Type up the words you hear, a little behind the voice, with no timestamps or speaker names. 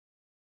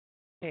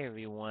Hey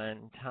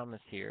everyone, Thomas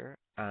here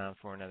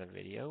for another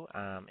video,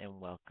 and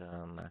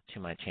welcome to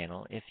my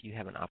channel. If you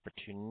have an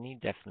opportunity,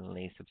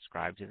 definitely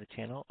subscribe to the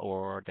channel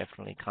or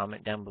definitely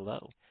comment down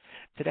below.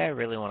 Today I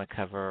really want to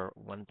cover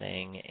one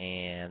thing,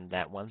 and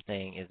that one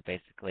thing is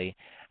basically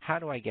how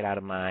do I get out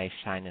of my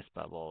shyness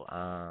bubble,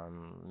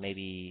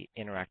 maybe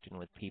interacting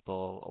with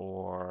people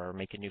or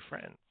making new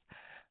friends.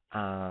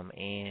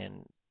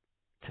 And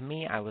to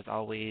me, I was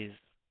always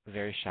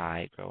very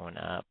shy growing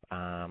up.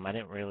 I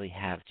didn't really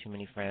have too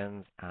many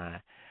friends. I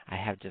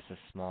have just a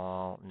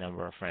small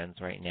number of friends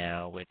right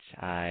now, which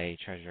I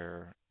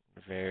treasure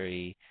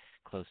very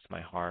close to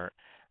my heart.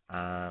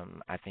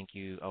 I think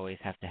you always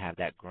have to have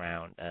that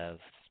ground of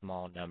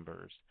small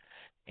numbers.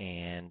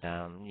 And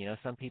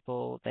some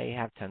people they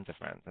have tons of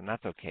friends, and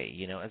that's okay.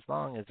 As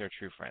long as they're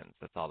true friends,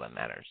 that's all that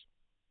matters.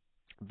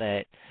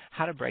 But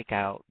how to break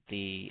out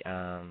the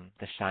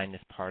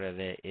shyness part of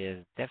it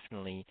is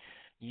definitely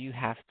you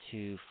have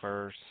to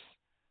first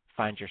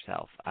find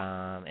yourself.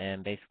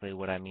 And basically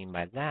what I mean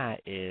by that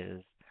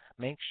is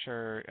make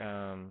sure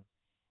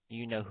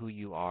you know who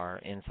you are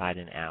inside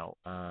and out.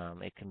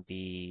 It can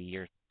be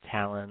your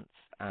talents,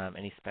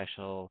 any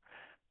special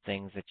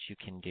things that you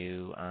can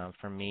do.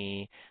 For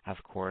me, of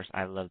course,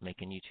 I love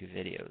making YouTube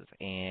videos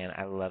and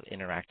I love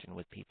interacting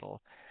with people,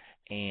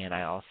 and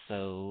I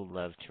also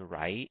love to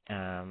write.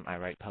 I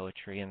write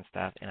poetry and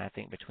stuff, and I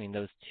think between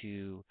those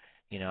two,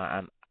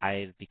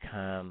 I've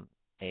become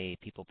a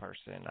people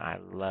person. I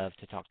love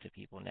to talk to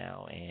people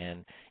now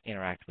and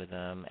interact with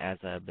them. As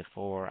of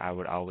before, I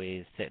would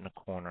always sit in a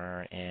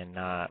corner and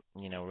not,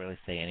 really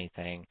say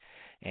anything.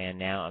 And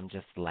now I'm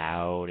just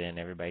loud, and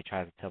everybody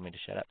tries to tell me to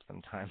shut up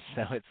sometimes.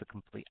 So it's the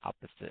complete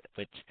opposite,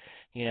 which,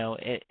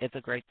 it's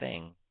a great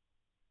thing.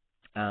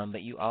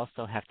 But you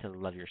also have to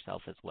love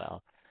yourself as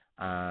well,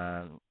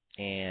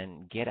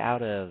 and get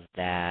out of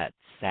that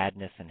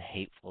sadness and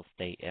hateful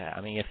state.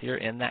 I mean, if you're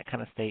in that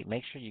kind of state,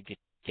 make sure you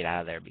get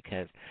out of there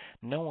because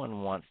no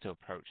one wants to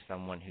approach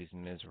someone who's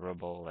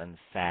miserable and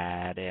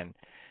sad and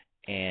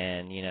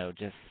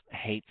just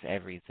hates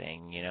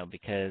everything,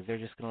 because they're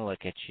just going to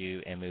look at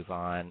you and move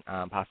on,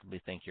 possibly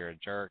think you're a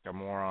jerk or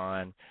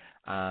moron,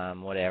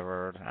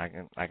 whatever.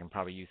 I can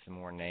probably use some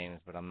more names,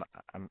 but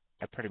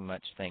I pretty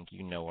much think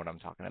you know what I'm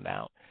talking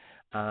about.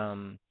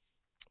 Um,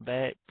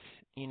 but,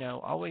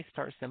 always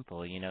start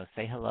simple,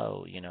 say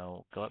hello,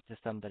 go up to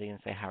somebody and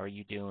say, how are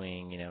you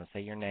doing?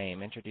 Say your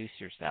name, introduce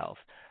yourself.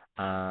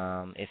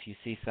 If you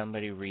see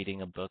somebody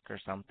reading a book or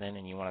something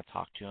and you want to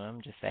talk to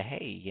them, just say,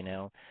 hey,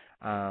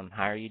 how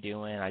are you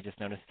doing? I just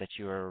noticed that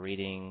you are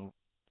reading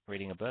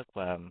a book.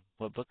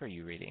 What book are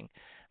you reading?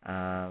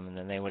 And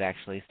then they would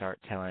actually start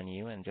telling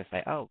you and just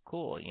say, oh,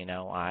 cool,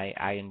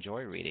 I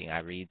enjoy reading. I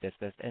read this,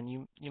 and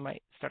you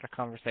might start a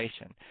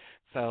conversation.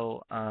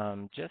 So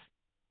just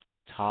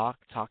talk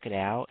it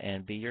out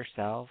and be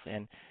yourself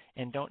and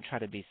don't try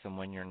to be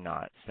someone you're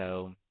not.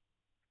 So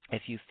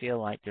if you feel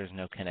like there's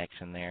no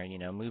connection there,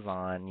 move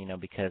on,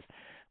 because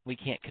we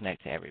can't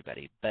connect to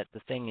everybody. But the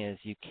thing is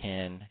you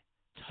can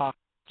talk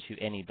to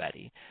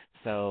anybody.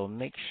 So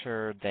make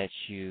sure that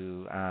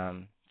you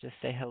just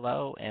say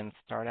hello and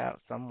start out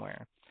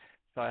somewhere.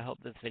 So I hope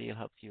this video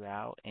helps you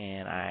out,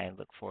 and I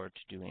look forward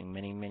to doing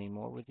many, many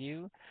more with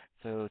you.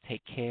 So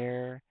take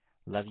care.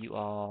 Love you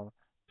all.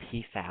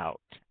 Peace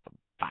out.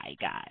 Bye,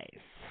 guys.